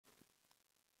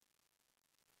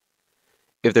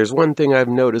If there's one thing I've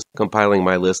noticed compiling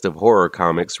my list of horror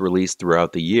comics released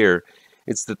throughout the year,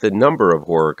 it's that the number of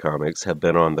horror comics have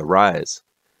been on the rise.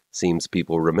 Seems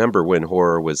people remember when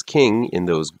horror was king in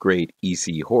those great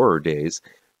EC horror days,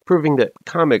 proving that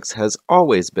comics has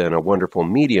always been a wonderful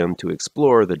medium to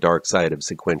explore the dark side of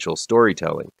sequential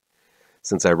storytelling.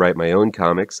 Since I write my own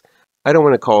comics, I don't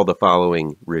want to call the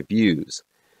following reviews,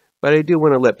 but I do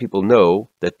want to let people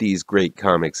know that these great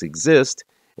comics exist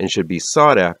and should be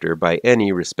sought after by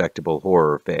any respectable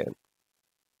horror fan.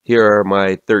 Here are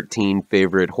my 13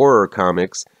 favorite horror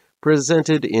comics,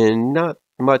 presented in not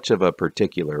much of a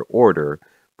particular order,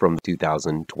 from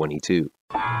 2022.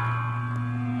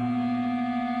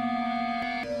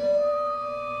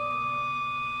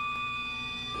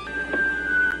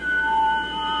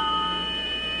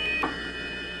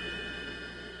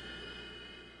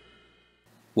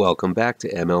 Welcome back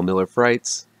to ML Miller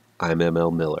Frights. I'm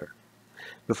ML Miller.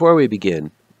 Before we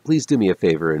begin, please do me a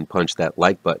favor and punch that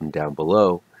like button down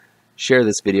below. Share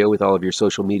this video with all of your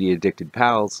social media addicted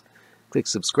pals. Click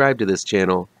subscribe to this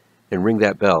channel and ring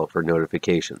that bell for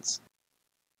notifications.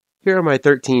 Here are my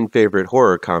 13 favorite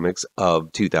horror comics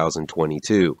of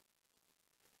 2022.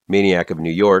 Maniac of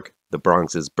New York, The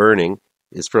Bronx is Burning,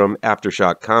 is from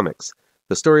AfterShock Comics.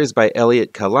 The story is by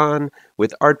Elliott Kalan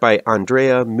with art by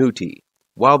Andrea Mutti.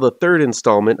 While the third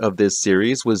installment of this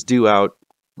series was due out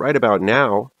right about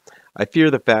now, I fear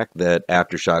the fact that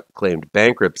AfterShock claimed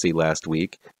bankruptcy last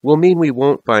week will mean we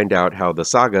won't find out how the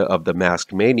saga of the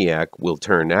masked maniac will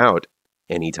turn out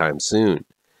anytime soon.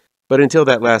 But until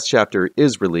that last chapter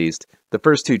is released, the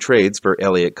first two trades for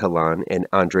Elliott Kalan and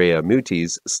Andrea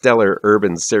Mutti's stellar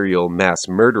urban serial mass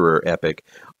murderer epic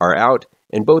are out,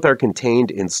 and both are contained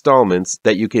installments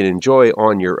that you can enjoy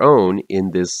on your own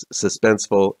in this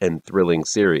suspenseful and thrilling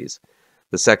series.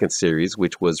 The second series,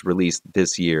 which was released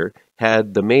this year,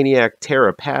 had the maniac tear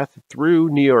a path through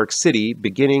New York City,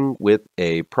 beginning with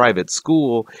a private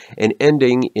school and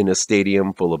ending in a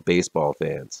stadium full of baseball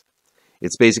fans.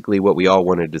 It's basically what we all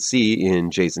wanted to see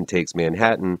in Jason Takes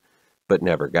Manhattan, but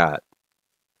never got.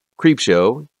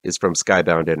 CREEPSHOW is from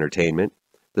Skybound Entertainment.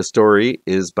 The story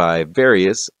is by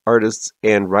various artists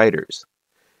and writers.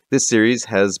 This series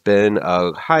has been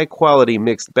a high-quality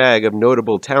mixed bag of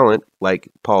notable talent like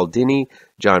Paul Dini,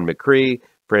 John McCree,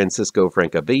 Francisco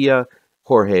Francavilla,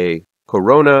 Jorge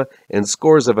Corona, and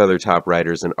scores of other top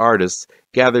writers and artists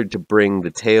gathered to bring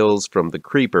the tales from the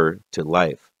Creeper to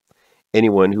life.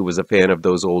 Anyone who was a fan of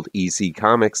those old EC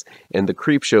comics and the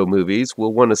CREEPSHOW movies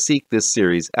will want to seek this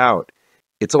series out.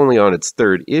 It's only on its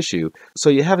third issue, so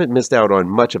you haven't missed out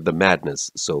on much of the madness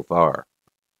so far.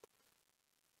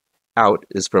 Out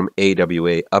is from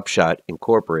AWA Upshot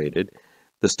Incorporated.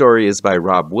 The story is by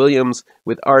Rob Williams,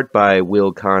 with art by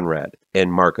Will Conrad and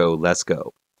Marco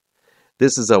Lesko.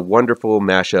 This is a wonderful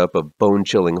mashup of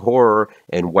bone-chilling horror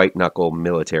and white-knuckle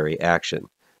military action,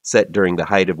 set during the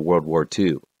height of World War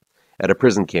II. At a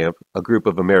prison camp, a group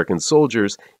of American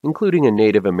soldiers, including a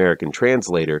Native American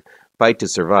translator, fight to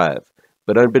survive.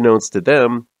 But unbeknownst to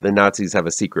them, the Nazis have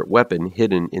a secret weapon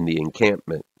hidden in the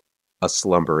encampment, a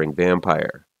slumbering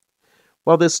vampire.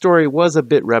 While this story was a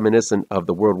bit reminiscent of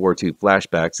the World War II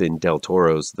flashbacks in Del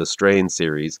Toro's The Strain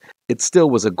series, it still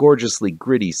was a gorgeously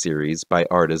gritty series by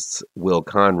artists Will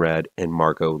Conrad and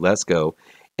Marco Lesko,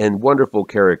 and wonderful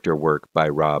character work by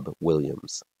Rob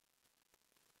Williams.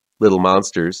 Little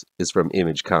Monsters is from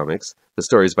Image Comics. The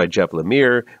story is by Jeff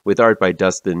Lemire, with art by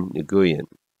Dustin Nguyen.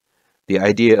 The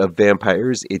idea of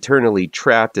vampires eternally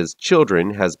trapped as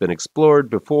children has been explored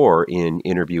before in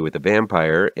Interview with a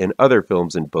Vampire and other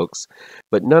films and books,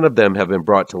 but none of them have been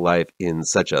brought to life in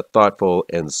such a thoughtful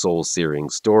and soul-searing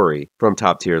story from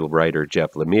top-tier writer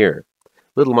Jeff Lemire.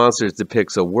 Little Monsters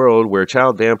depicts a world where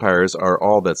child vampires are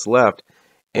all that's left,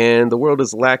 and the world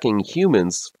is lacking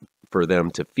humans for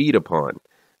them to feed upon.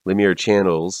 Lemire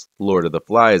channels Lord of the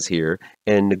Flies here,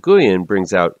 and Nguyen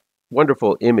brings out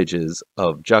wonderful images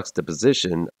of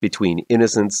juxtaposition between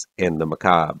innocence and the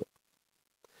macabre.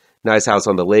 Nice House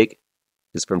on the Lake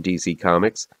is from DC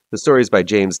Comics. The story is by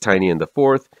James Tynion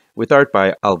IV, with art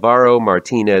by Alvaro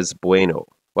Martinez Bueno.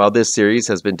 While this series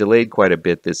has been delayed quite a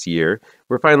bit this year,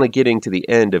 we're finally getting to the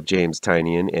end of James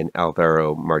Tynion and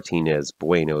Alvaro Martinez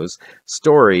Bueno's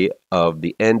story of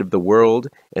the end of the world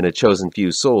and a chosen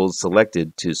few souls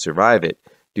selected to survive it,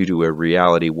 due to a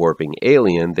reality-warping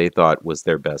alien they thought was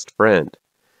their best friend.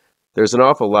 There's an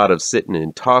awful lot of sitting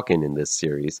and talking in this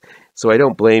series, so I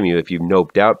don't blame you if you've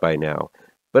noped out by now,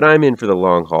 but I'm in for the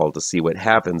long haul to see what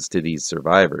happens to these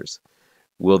survivors.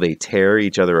 Will they tear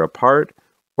each other apart,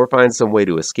 or find some way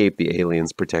to escape the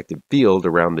alien's protective field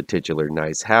around the titular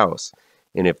nice house?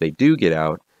 And if they do get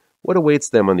out, what awaits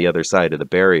them on the other side of the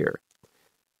barrier?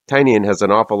 Tynion has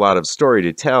an awful lot of story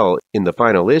to tell in the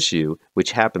final issue,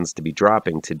 which happens to be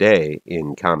dropping today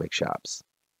in comic shops.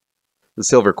 The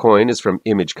Silver Coin is from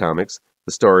Image Comics.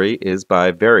 The story is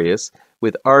by Various,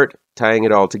 with art tying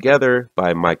it all together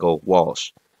by Michael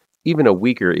Walsh. Even a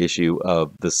weaker issue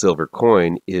of The Silver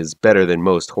Coin is better than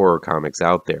most horror comics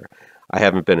out there. I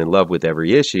haven't been in love with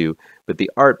every issue, but the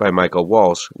art by Michael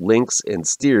Walsh links and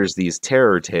steers these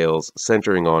terror tales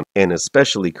centering on an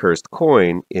especially cursed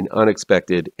coin in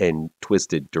unexpected and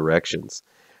twisted directions.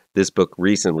 This book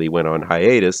recently went on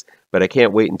hiatus, but I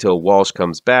can't wait until Walsh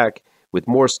comes back with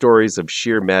more stories of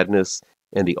sheer madness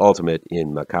and the ultimate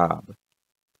in macabre.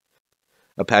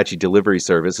 Apache Delivery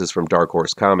Service is from Dark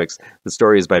Horse Comics. The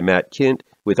story is by Matt Kindt,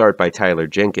 with art by Tyler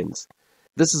Jenkins.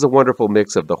 This is a wonderful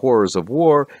mix of the horrors of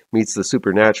war meets the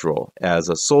supernatural, as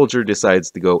a soldier decides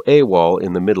to go AWOL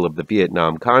in the middle of the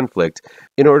Vietnam conflict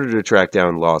in order to track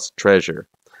down lost treasure.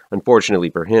 Unfortunately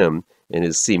for him and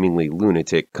his seemingly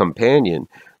lunatic companion,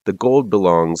 the gold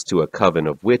belongs to a coven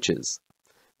of witches.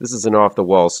 This is an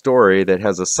off-the-wall story that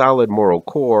has a solid moral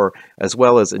core, as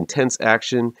well as intense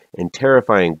action and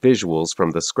terrifying visuals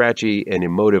from the scratchy and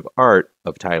emotive art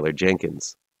of Tyler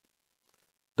Jenkins.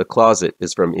 The Closet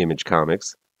is from Image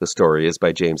Comics. The story is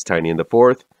by James Tynion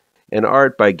IV, and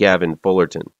art by Gavin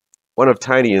Fullerton. One of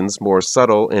Tynion's more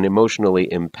subtle and emotionally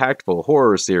impactful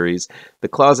horror series, The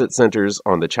Closet centers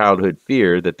on the childhood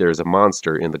fear that there is a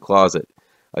monster in the closet.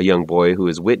 A young boy who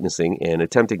is witnessing and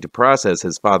attempting to process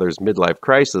his father's midlife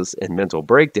crisis and mental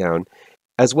breakdown,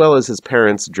 as well as his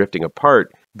parents drifting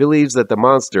apart, believes that the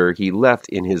monster he left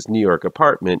in his New York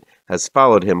apartment has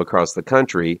followed him across the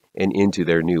country and into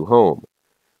their new home.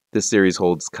 This series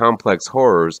holds complex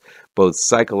horrors, both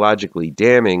psychologically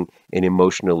damning and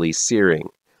emotionally searing.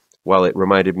 While it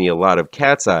reminded me a lot of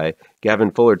Cat's Eye,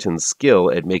 Gavin Fullerton's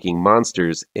skill at making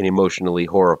monsters and emotionally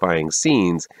horrifying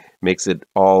scenes makes it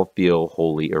all feel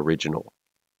wholly original.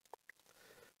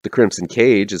 The Crimson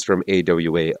Cage is from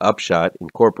AWA Upshot,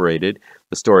 Incorporated.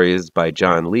 The story is by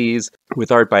John Lees,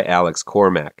 with art by Alex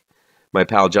Cormack. My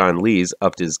pal John Lees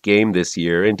upped his game this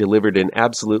year and delivered an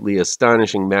absolutely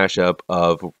astonishing mashup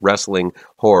of wrestling,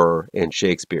 horror, and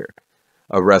Shakespeare.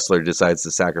 A wrestler decides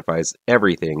to sacrifice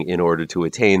everything in order to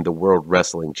attain the World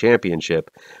Wrestling Championship,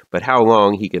 but how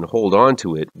long he can hold on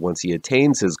to it once he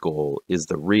attains his goal is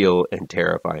the real and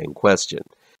terrifying question.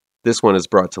 This one is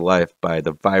brought to life by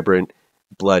the vibrant,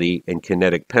 bloody, and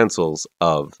kinetic pencils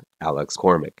of Alex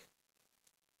Cormack.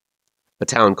 A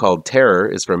Town Called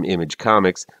Terror is from Image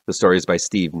Comics. The story is by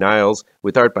Steve Niles,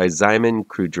 with art by Szymon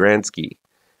Kudranski.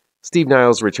 Steve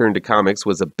Niles' return to comics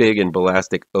was a big and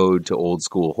bolastic ode to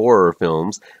old-school horror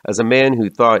films, as a man who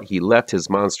thought he left his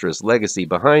monstrous legacy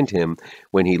behind him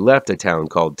when he left A Town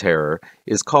Called Terror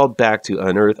is called back to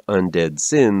unearth undead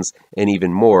sins and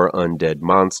even more undead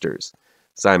monsters.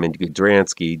 Szymon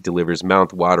Kudranski delivers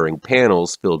mouth-watering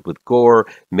panels filled with gore,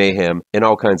 mayhem, and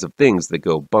all kinds of things that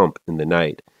go bump in the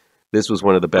night. This was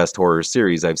one of the best horror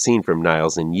series I've seen from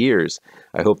Niles in years.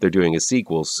 I hope they're doing a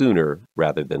sequel sooner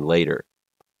rather than later.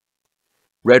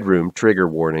 Red Room Trigger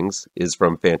Warnings is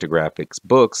from Fantagraphics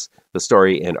Books. The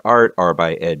story and art are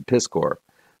by Ed Piskor.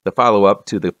 The follow-up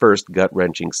to the first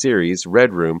gut-wrenching series,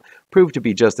 Red Room, proved to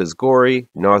be just as gory,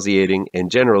 nauseating,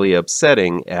 and generally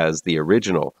upsetting as the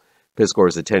original.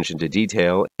 Piskor's attention to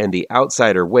detail and the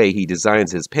outsider way he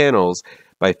designs his panels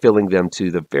by filling them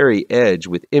to the very edge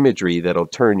with imagery that'll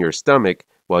turn your stomach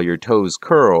while your toes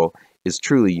curl is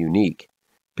truly unique.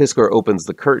 Piskor opens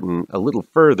the curtain a little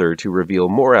further to reveal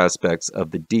more aspects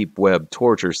of the deep web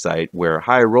torture site where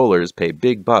high rollers pay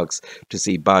big bucks to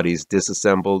see bodies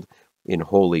disassembled in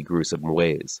wholly gruesome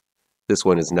ways. This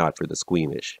one is not for the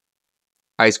squeamish.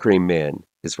 Ice Cream Man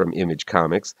is from Image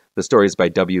Comics. The story is by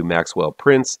W. Maxwell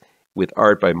Prince, with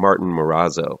art by Martin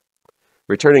Morazzo.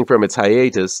 Returning from its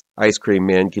hiatus, Ice Cream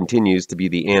Man continues to be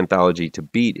the anthology to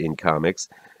beat in comics.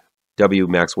 W.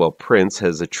 Maxwell Prince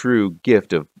has a true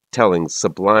gift of telling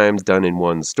sublime,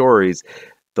 done-in-one stories,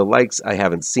 the likes I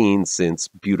haven't seen since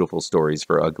Beautiful Stories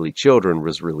for Ugly Children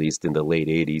was released in the late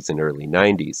 80s and early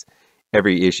 90s.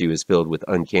 Every issue is filled with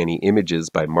uncanny images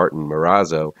by Martin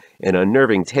Morazzo and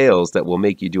unnerving tales that will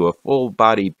make you do a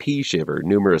full-body pea shiver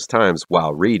numerous times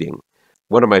while reading.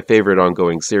 One of my favorite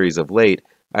ongoing series of late,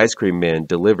 Ice Cream Man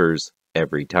delivers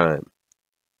every time.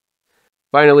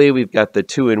 Finally, we've got the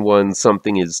 2-in-1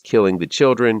 Something is Killing the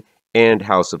Children and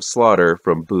House of Slaughter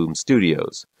from Boom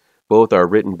Studios. Both are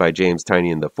written by James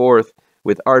Tynion IV,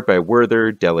 with art by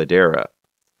Werther Deladera.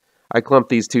 I clumped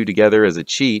these two together as a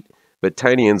cheat, but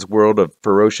Tynion's world of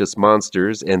ferocious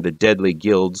monsters and the deadly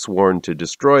guild sworn to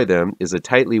destroy them is a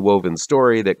tightly woven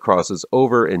story that crosses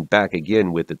over and back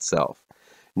again with itself.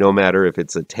 no matter if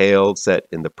it's a tale set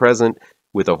in the present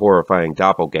with a horrifying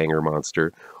doppelganger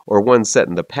monster, or one set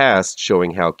in the past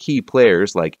showing how key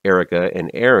players like Erica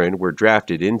and Aaron were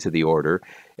drafted into the Order.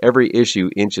 Every issue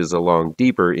inches along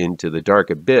deeper into the dark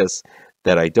abyss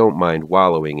that I don't mind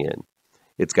wallowing in.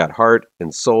 It's got heart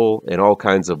and soul and all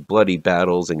kinds of bloody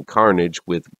battles and carnage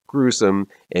with gruesome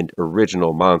and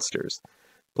original monsters.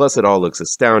 Plus it all looks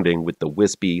astounding with the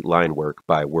wispy line work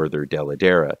by Werther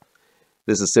Dell'Edera.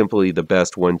 This is simply the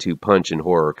best 1-2 punch in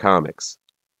horror comics.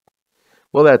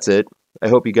 Well, that's it. I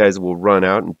hope you guys will run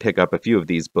out and pick up a few of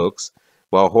these books.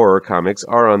 While horror comics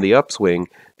are on the upswing,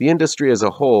 the industry as a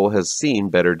whole has seen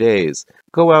better days.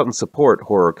 Go out and support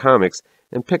horror comics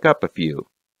and pick up a few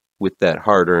with that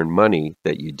hard-earned money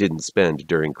that you didn't spend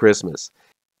during Christmas.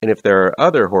 And if there are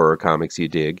other horror comics you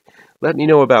dig, let me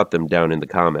know about them down in the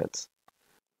comments.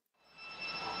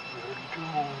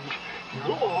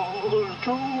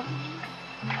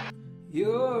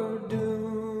 You're doomed.